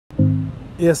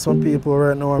Yes, my people,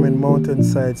 right now I'm in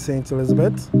Mountainside, St.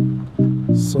 Elizabeth.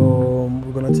 So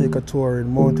we're gonna take a tour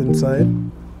in Mountainside.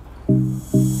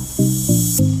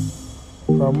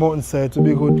 From Mountainside to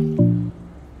Bigwoods.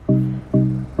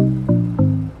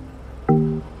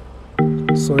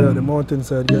 So yeah, the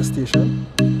Mountainside gas station.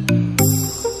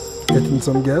 Getting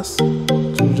some gas.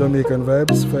 2 Jamaican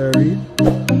vibes, fire Reid.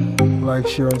 Like,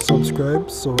 share and subscribe.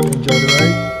 So enjoy the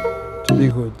ride to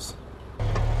Bigwoods.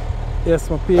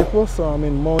 Yes, my people, so I'm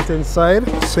in Mountainside,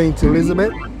 St.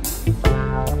 Elizabeth.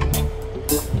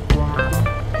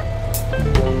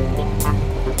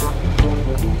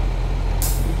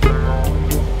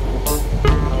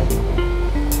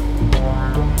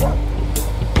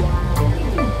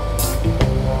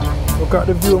 Look at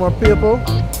the view, my people.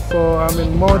 So I'm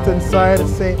in Mountainside,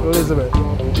 St. Elizabeth.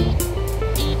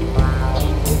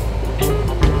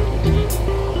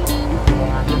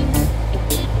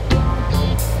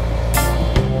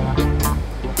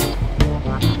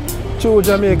 True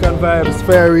Jamaican vibes,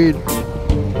 fire Reid.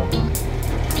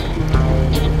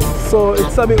 So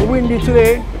it's a bit windy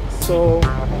today, so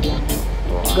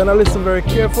I'm gonna listen very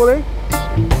carefully.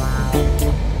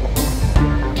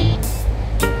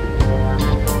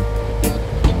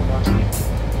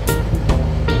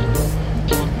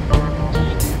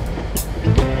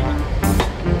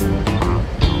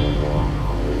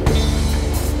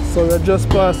 So we're just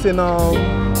passing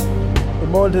the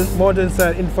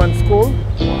Mountainside Infant School.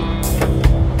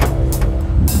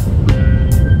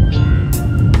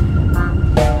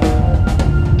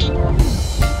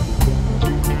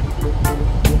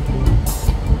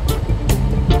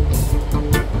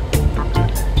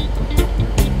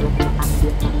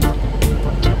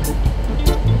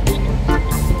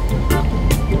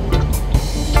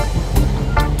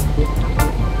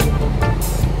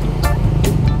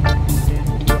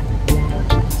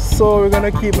 So we're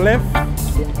gonna keep left.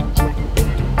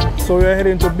 So we're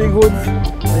heading to Bigwoods,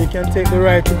 and you can take the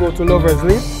right to go to Lover's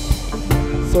Leap.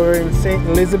 So we're in St.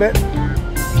 Elizabeth.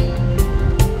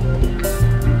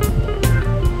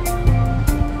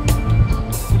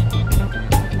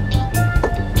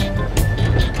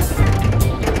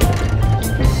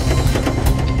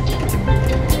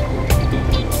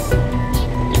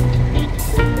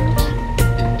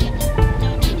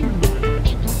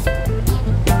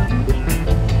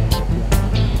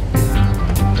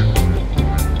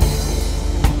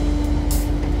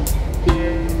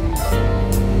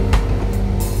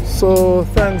 So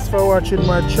thanks for watching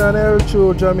my channel,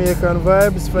 True Jamaican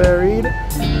Vibes, fire Reid.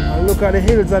 And look at the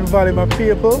hills and valley, my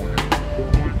people.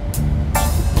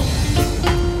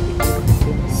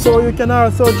 So you can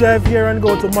also drive here and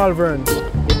go to Malvern,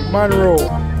 Monroe,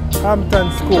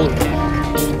 Hampton School.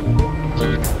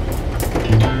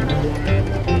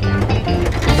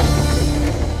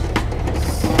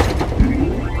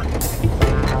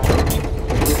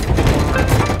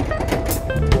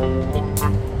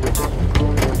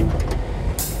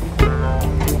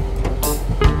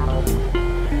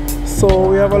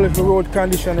 So we have a little road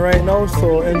condition right now,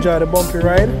 so enjoy the bumpy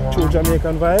ride through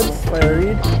Jamaican vibes, fire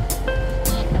Reid.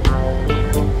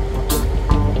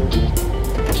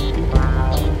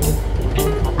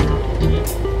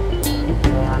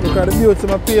 Look at the beauty,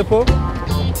 my people.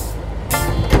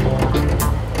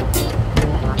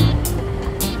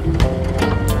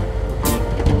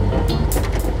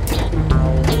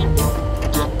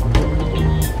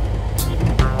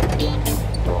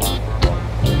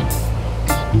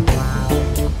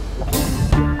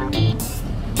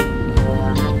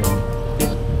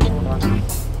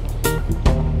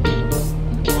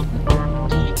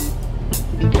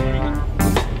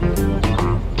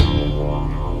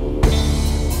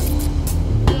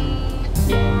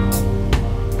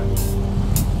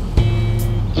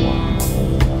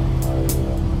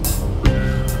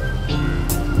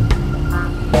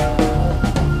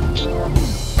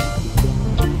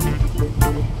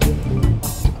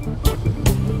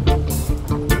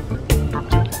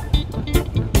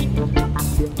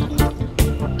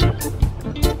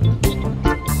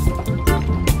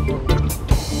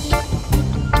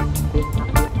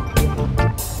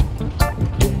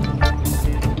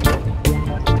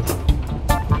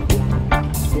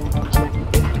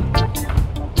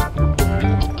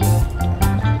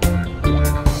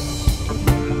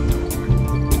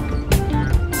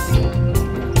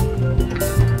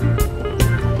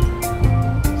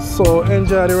 So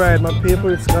enjoy the ride, my people.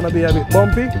 It's gonna be a bit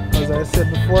bumpy, as I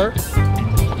said before.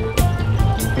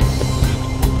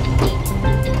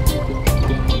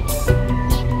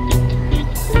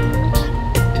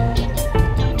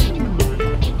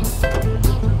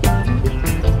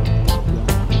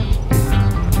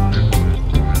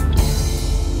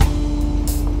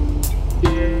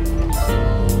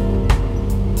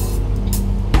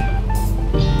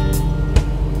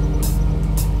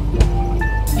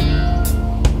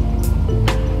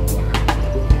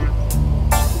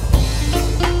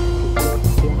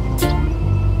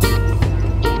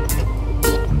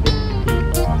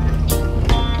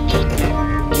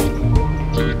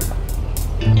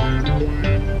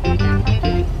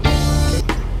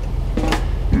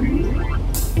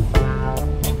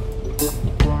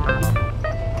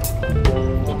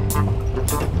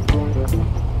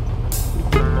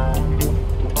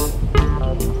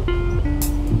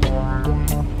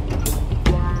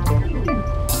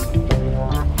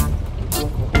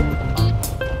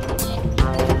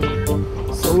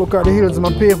 look at the hills,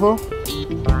 my people.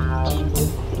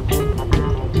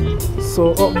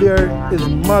 So up there is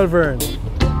Malvern.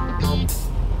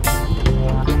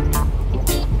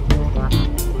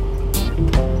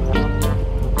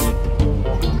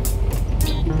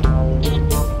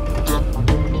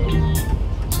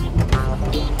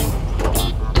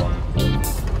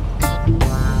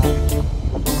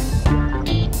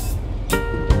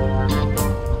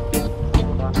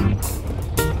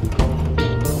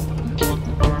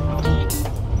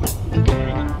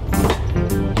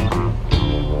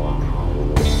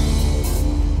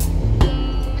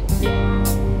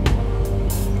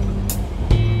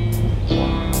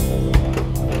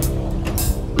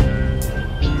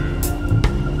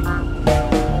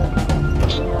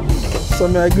 So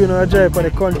I'm going to drive on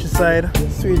the countryside,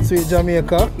 sweet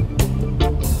Jamaica.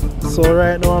 So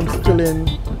right now I'm still in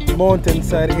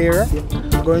Mountainside area,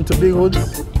 going to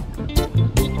Bigwoods.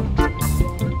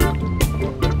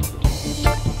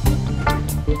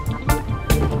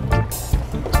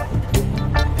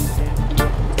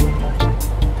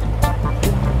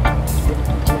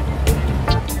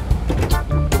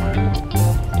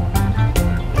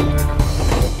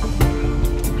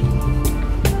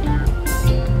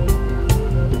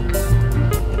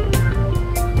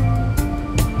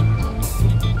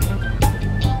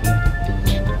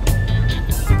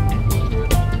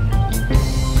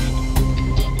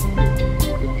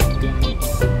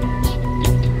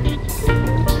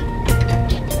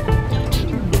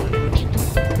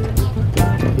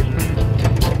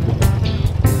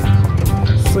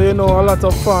 So you know a lot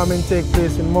of farming takes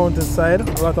place in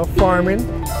Mountainside, a lot of farming.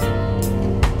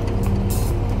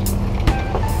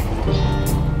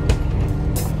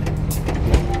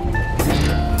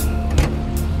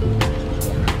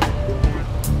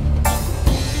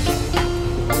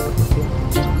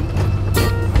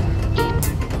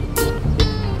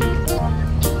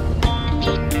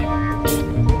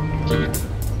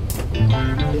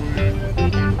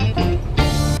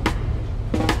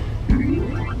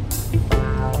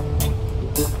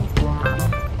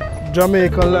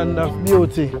 Jamaica land of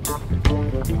beauty.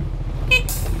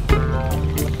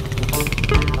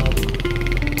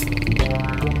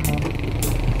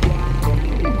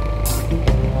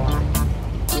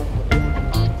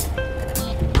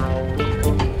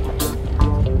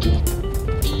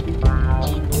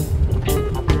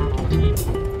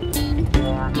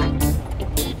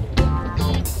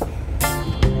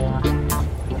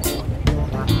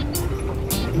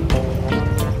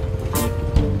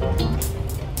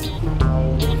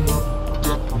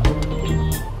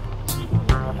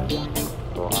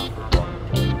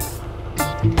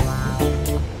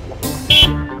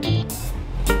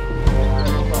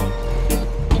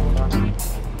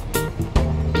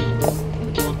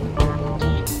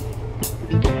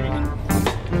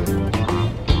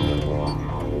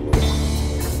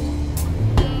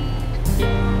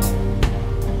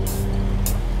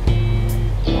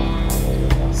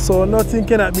 So nothing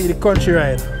cannot beat the country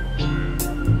ride.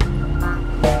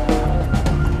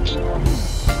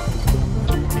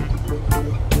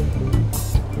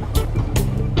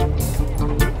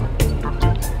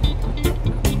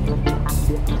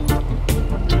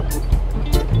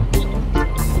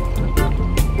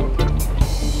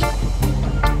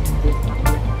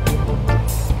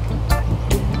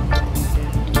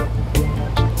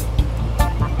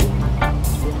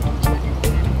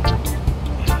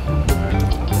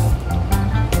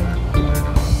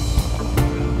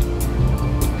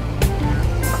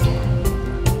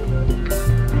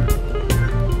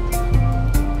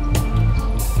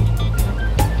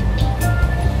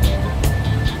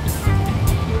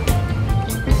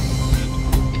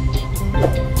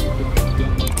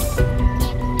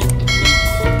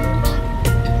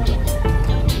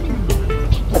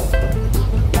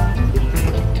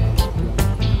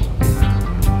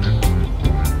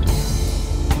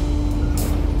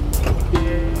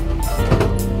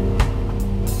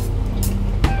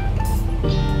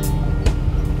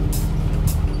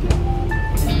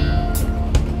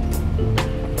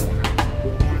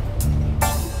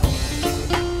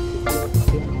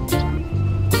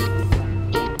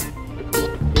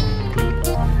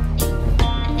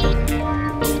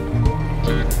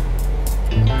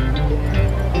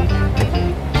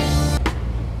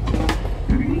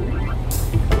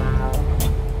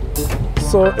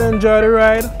 So enjoy the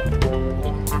ride.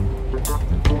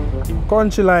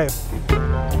 Country life.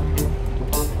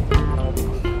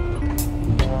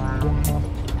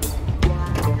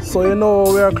 So you know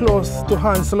we are close to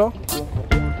Henslow.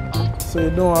 So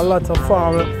you know a lot of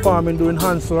farming doing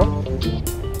Henslow.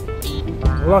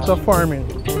 A lot of farming.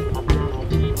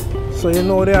 So you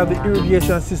know they have the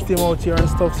irrigation system out here and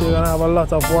stuff, so you're gonna have a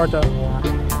lot of water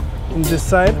in this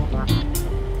side.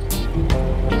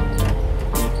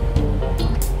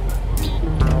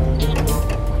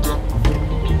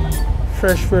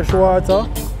 Fresh water.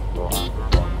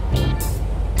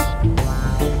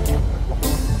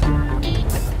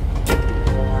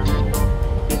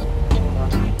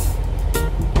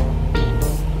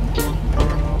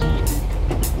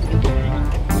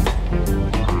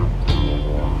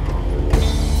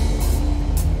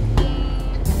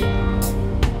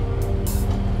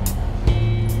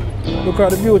 Look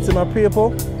at the beauty, my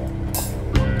people.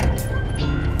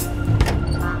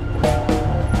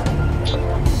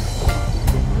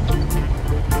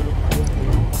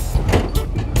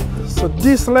 So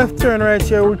this left turn right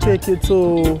here will take you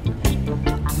to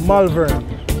Malvern,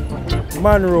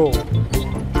 Monroe,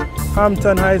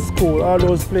 Hampton High School, all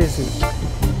those places.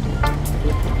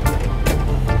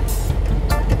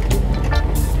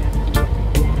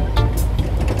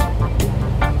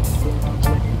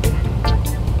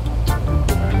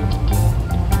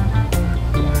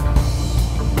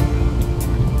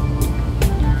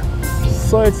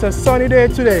 So it's a sunny day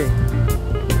today,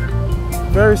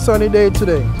 very sunny day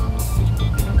today.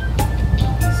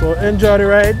 So enjoy the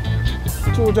ride,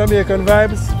 True Jamaican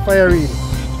Vibes, Fire Reid.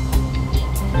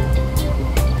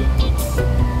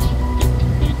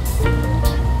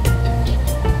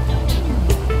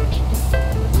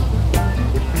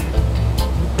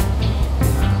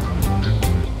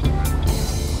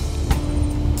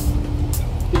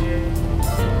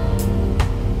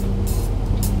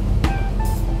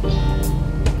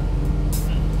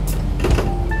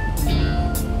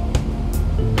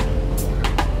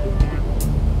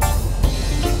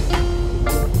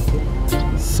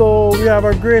 So we have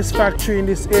a grace factory in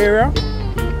this area.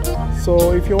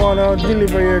 So if you want to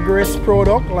deliver your grace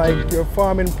product, like your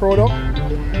farming product,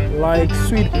 like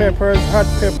sweet peppers, hot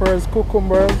peppers,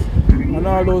 cucumbers, and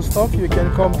all those stuff, you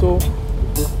can come to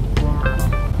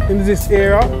in this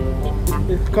area.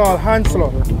 It's called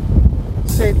Hanslow,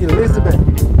 St. Elizabeth.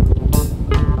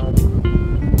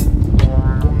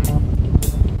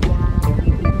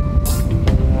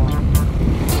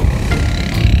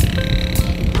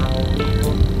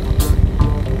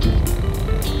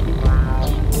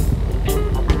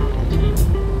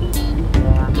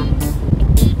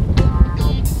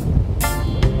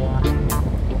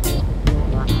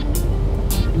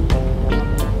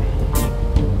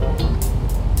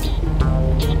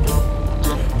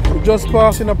 Just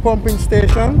passing a pumping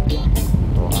station.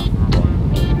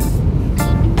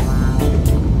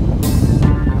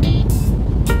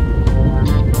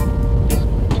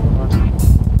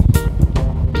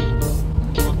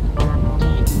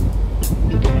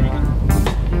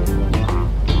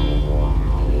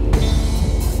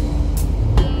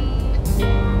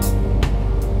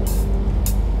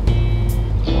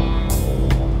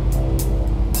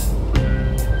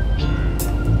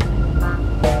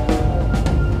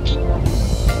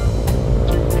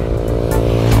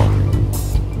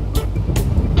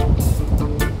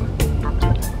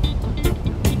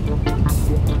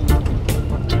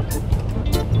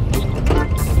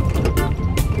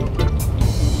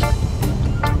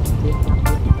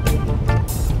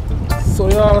 So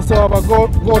you also have a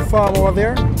goat farm over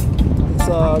there.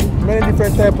 It's many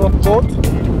different types of goat.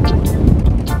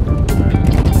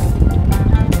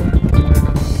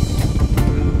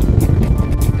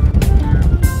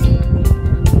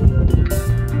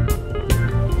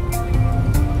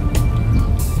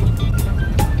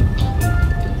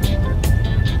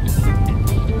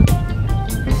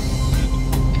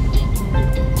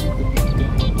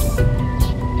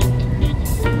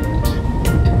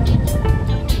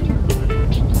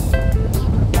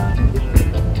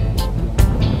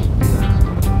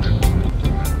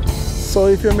 So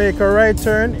if you make a right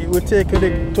turn, it will take you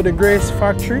to the Grace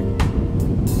factory.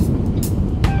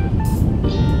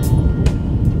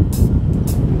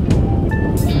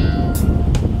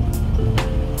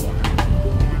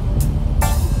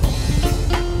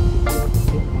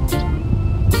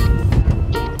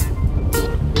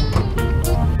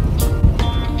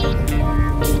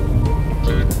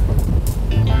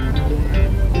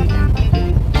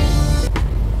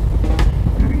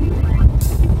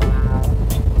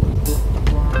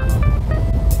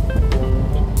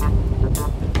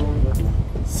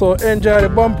 So enjoy the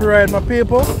bumpy ride, my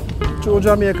people. True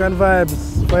Jamaican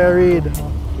Vibes, Fire Reid.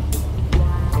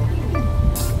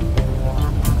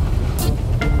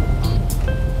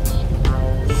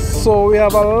 So we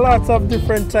have a lot of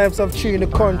different types of tree in the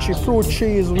country. Fruit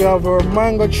trees, we have our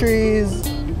mango trees,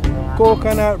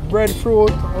 coconut,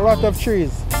 breadfruit, a lot of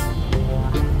trees.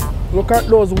 Look at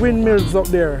those windmills up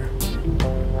there.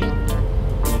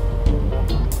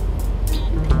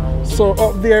 So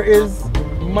up there is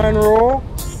Monroe,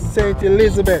 St.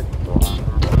 Elizabeth.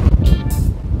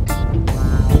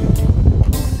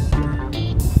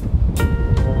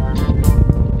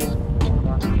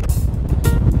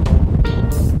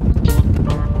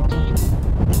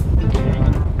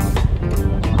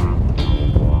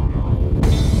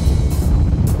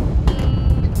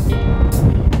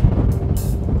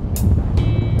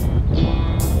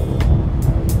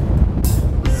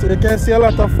 So you can see a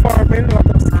lot of farming, a lot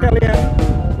of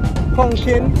scallion,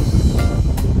 pumpkin.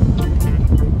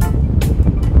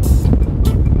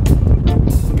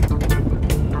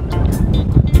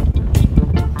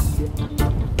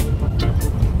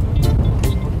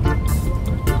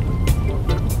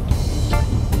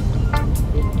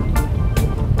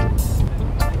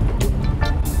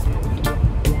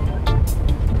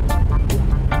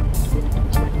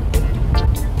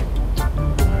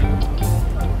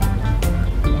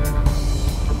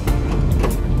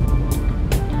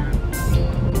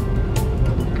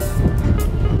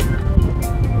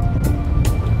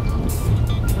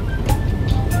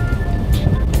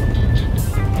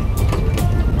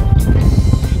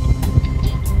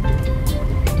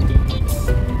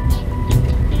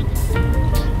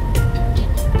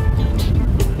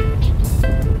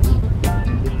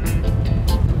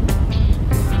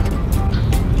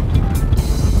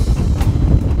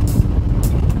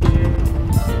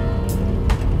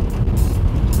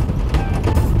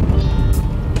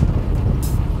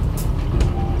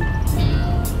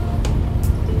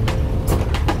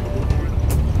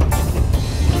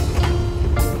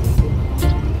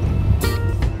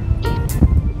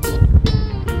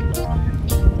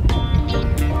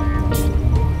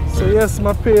 Yes,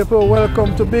 my people,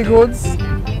 welcome to Bigwoods.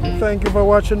 Thank you for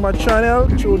watching my channel,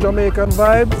 True Jamaican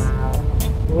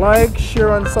Vibes. Like,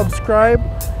 share and subscribe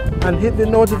and hit the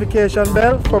notification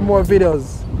bell for more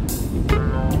videos.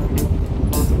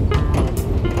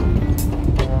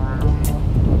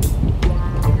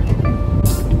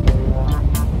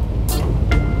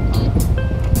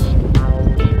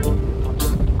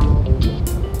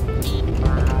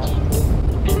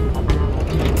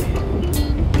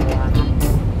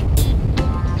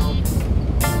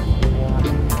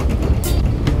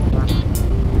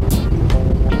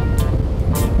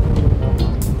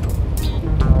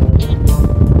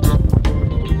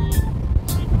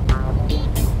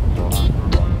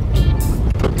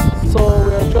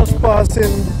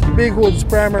 Passing Bigwoods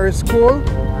Primary School.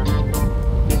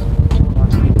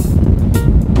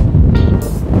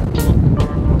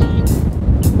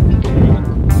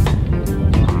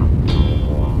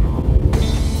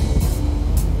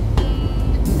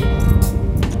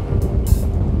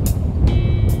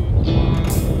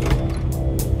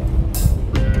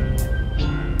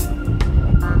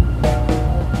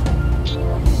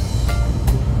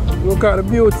 Look at the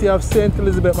beauty of St.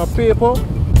 Elizabeth, my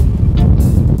people.